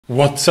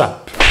What's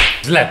up?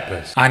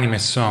 Slappers. Anime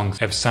songs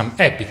have some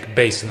epic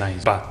bass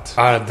lines, but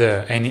are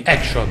there any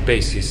actual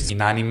bassists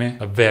in anime?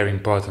 A very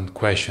important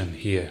question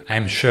here.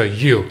 I'm sure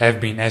you have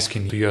been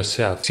asking to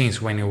yourself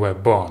since when you were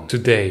born.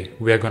 Today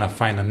we are gonna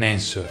find an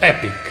answer.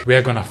 Epic! We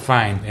are gonna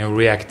find and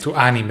react to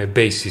anime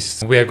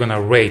bassists. We are gonna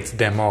rate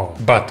them all.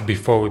 But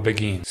before we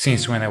begin,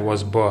 since when I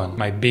was born,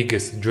 my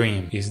biggest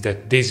dream is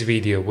that this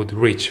video would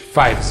reach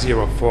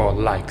 504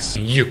 likes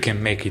and you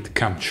can make it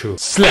come true.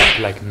 Slap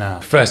like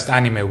now. First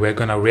anime we're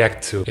gonna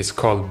react to is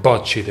called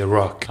Bocce the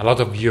Rock. A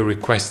lot of you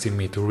requested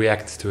me to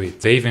react to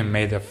it. They even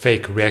made a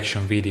fake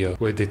reaction video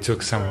where they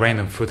took some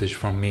random footage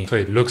from me, so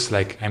it looks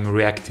like I'm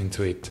reacting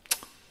to it.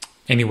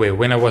 Anyway,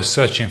 when I was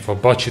searching for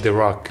Bocce the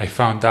Rock, I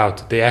found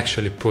out they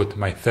actually put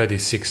my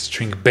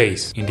 36-string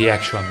bass in the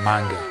actual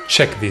manga.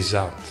 Check this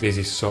out. This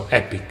is so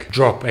epic.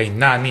 Drop a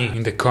nani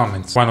in the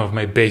comments. One of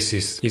my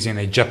bassists is in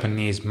a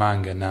Japanese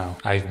manga now.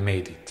 I've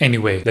made it.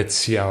 Anyway, let's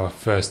see our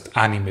first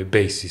anime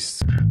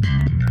bassist.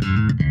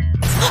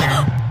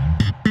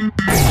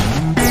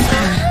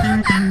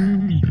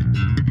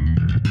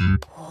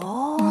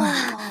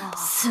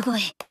 すご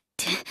いっ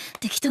て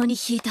適当に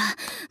弾いた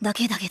だ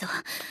けだけど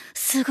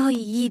すごい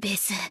いいベー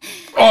ス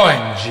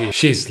OMG!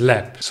 She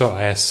slapped, so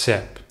I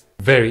accept.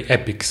 Very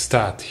epic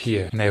start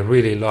here, and I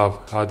really love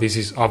how this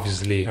is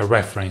obviously a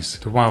reference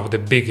to one of the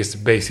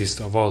biggest bassists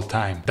of all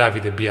time,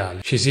 Davide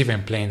Biali. She's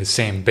even playing the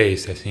same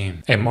bass as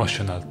him,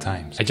 Emotional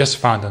Times. I just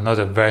found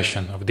another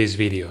version of this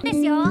video. です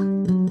よ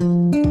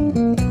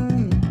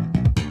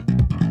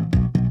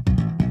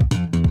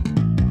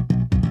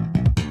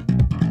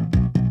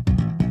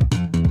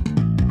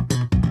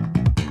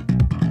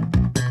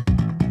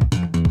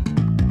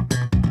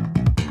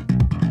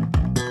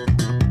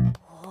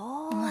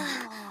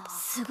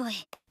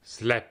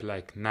Slap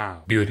like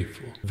now.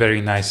 Beautiful.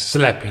 Very nice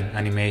slapping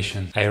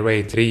animation. I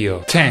rate Rio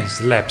 10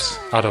 slaps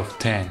out of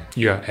 10.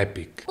 You are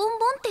epic. ボン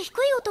ボンって低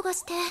い音が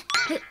して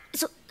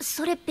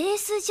それベー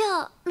スじ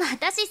ゃ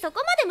私そ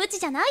こまで無知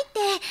じゃないって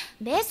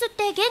ベースっ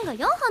て弦が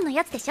4本の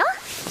やつでしょ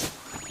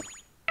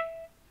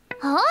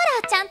ほら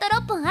ちゃんと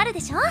6本ある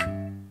でしょ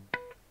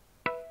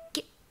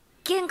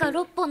弦が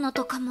6本の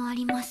とかもあ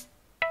ります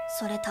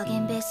それ多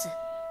弦ベース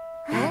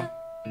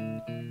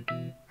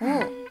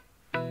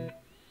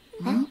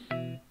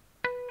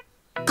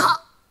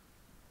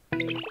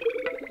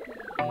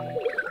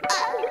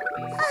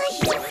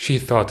She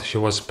thought she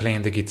was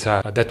playing the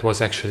guitar, but that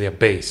was actually a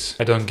bass.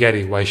 I don't get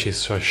it why she's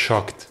so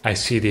shocked. I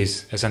see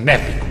this as an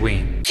epic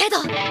win. けど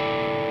こ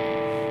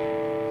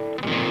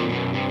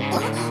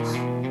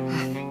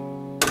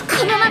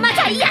のまま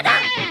じゃ嫌だ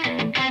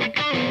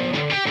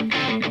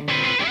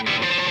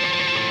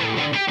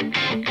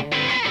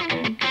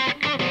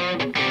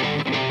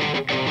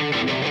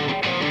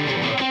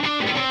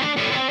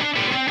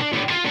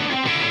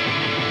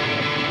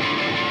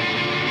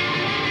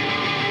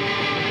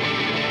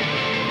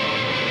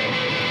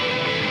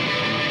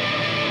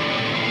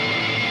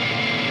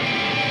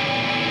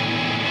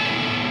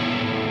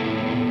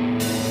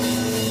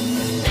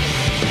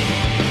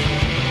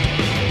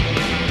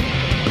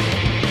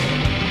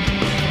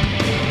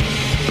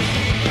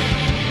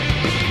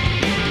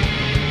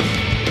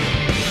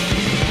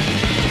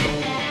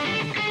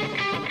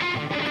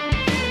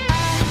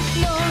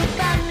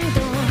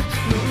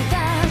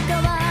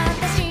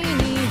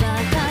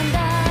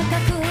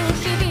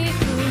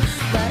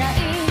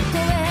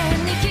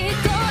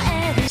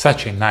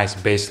Such a nice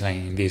bass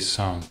line in this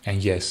song,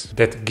 and yes,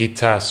 that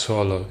guitar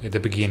solo at the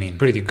beginning,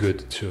 pretty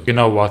good too. You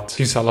know what,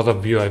 since a lot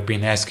of you have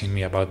been asking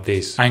me about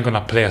this, I'm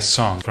gonna play a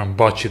song from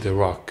Bocce the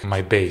Rock on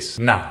my bass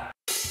now.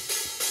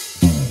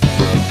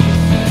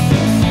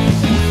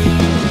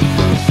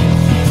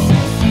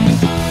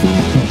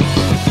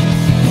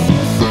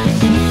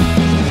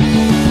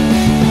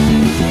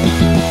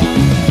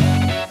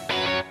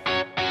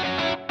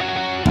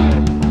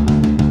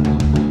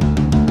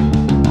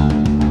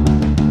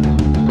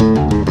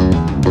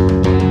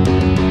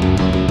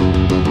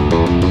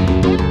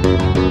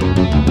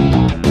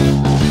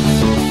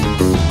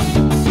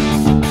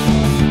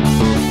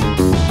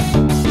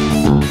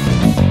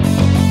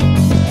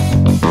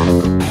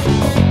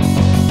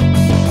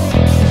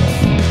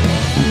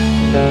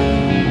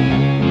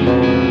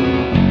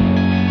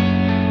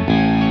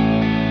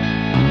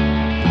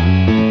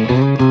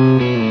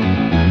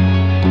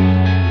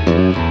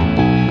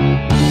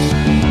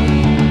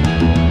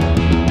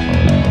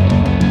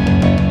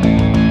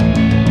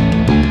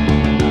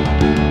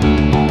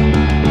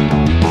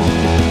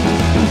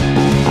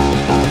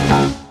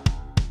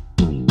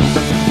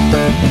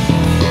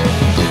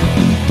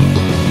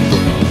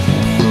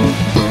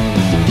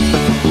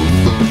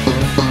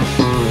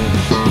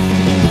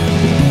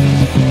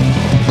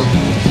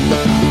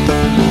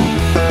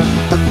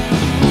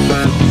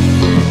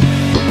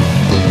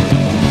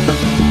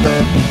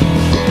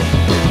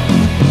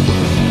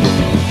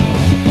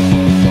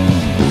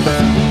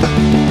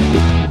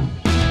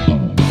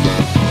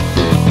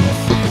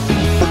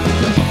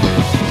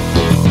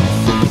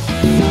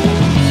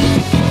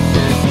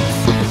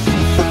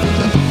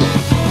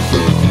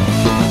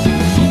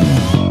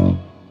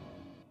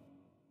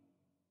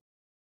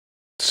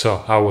 So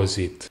how was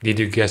it? Did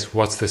you guess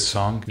what's the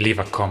song? Leave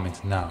a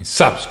comment now. And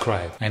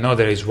subscribe. I know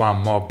there is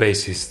one more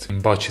bassist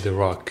in Bocce the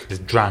Rock, the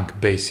drunk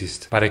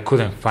bassist, but I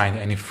couldn't find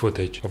any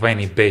footage of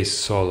any bass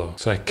solo,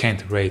 so I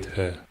can't rate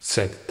her.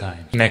 Sad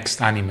time.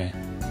 Next anime.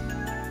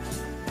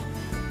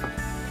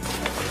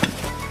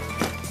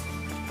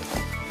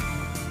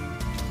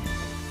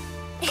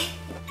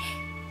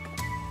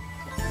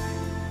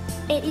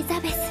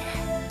 Elizabeth.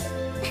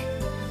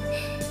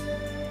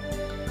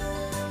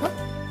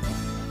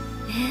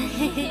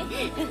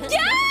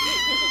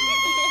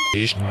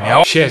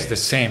 She has the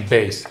same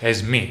bass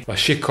as me, but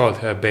she called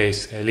her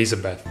bass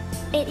Elizabeth.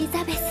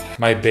 Elizabeth.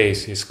 My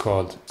bass is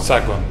called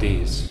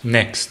Sagondis.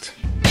 Next.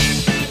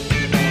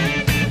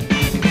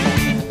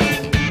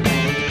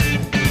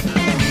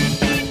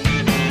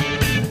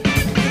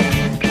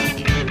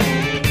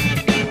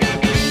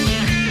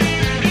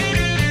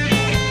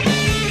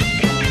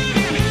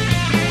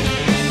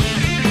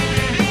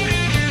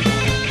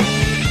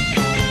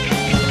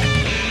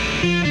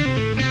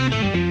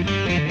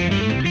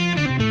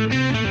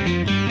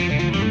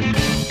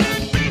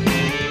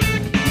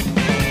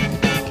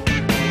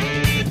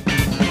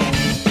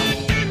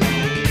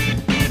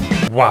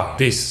 Wow,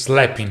 these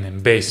slapping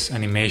and bass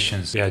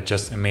animations, they are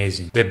just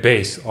amazing. The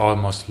bass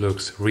almost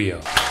looks real.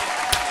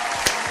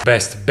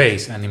 Best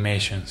bass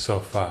animation so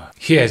far.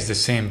 He has the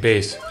same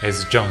bass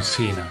as John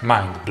Cena,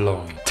 mind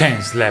blowing.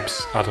 10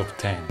 slaps out of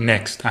 10.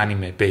 Next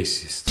anime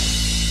bassist.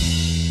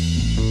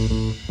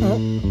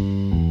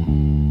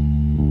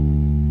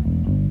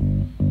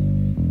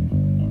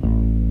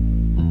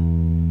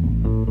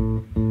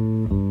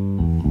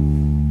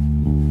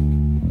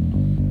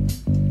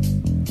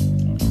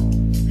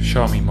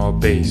 Show me more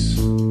bass.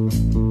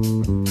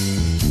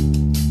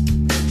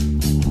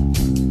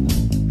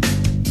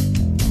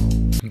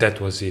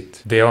 That was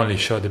it. They only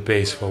show the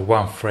bass for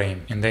one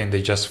frame and then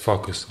they just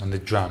focus on the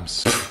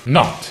drums.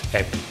 Not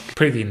epic.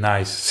 Pretty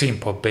nice,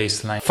 simple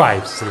bass line.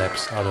 5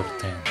 slaps out of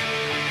 10.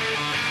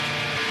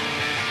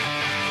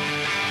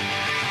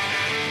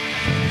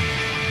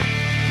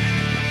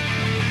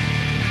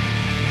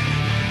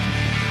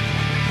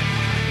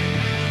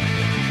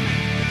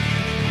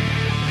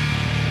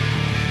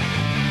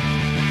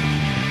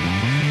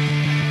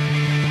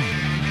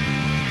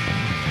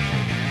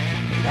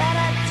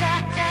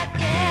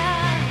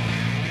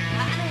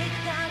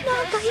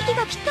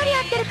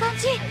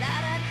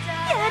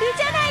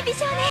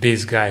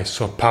 This guy is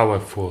so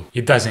powerful,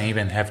 he doesn't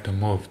even have to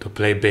move to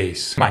play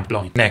bass. Mind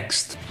blowing.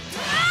 Next.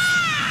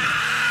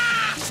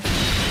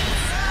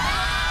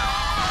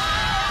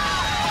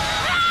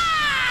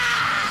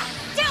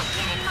 Don't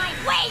get in my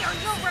way or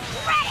you'll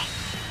regret it!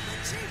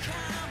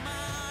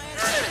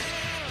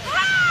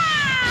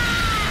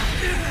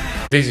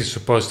 This is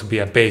supposed to be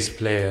a bass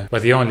player,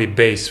 but the only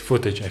bass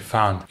footage I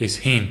found is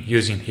him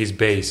using his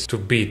bass to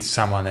beat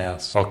someone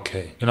else.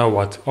 Okay, you know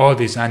what? All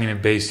these anime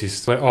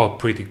bassists were all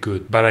pretty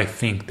good, but I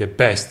think the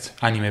best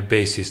anime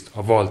bassist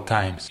of all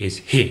times is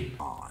him.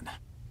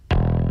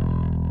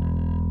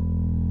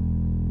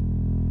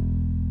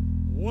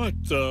 What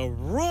the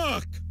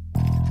rock?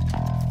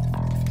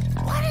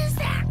 What is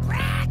that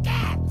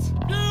racket?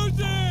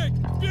 Music!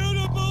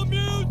 Beautiful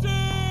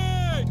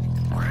music!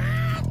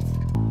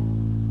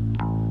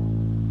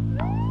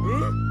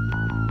 What?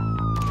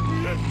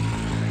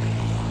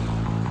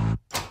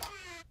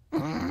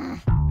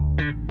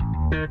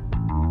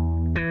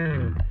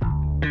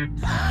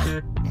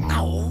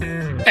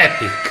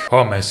 Epic!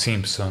 Homer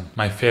Simpson,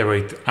 my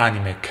favorite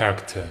anime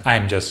character.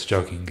 I'm just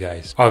joking,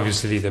 guys.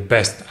 Obviously the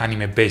best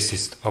anime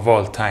bassist of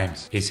all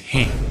times is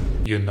him.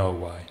 You know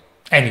why.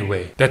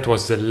 Anyway, that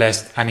was the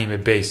last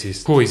anime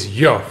bassist. Who is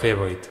your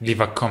favorite?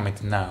 Leave a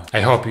comment now.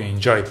 I hope you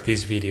enjoyed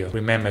this video.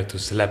 Remember to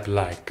slap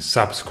like,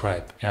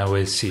 subscribe, and I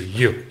will see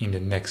you in the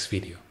next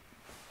video.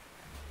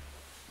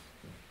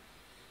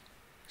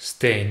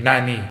 Stay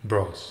nani,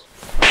 bros.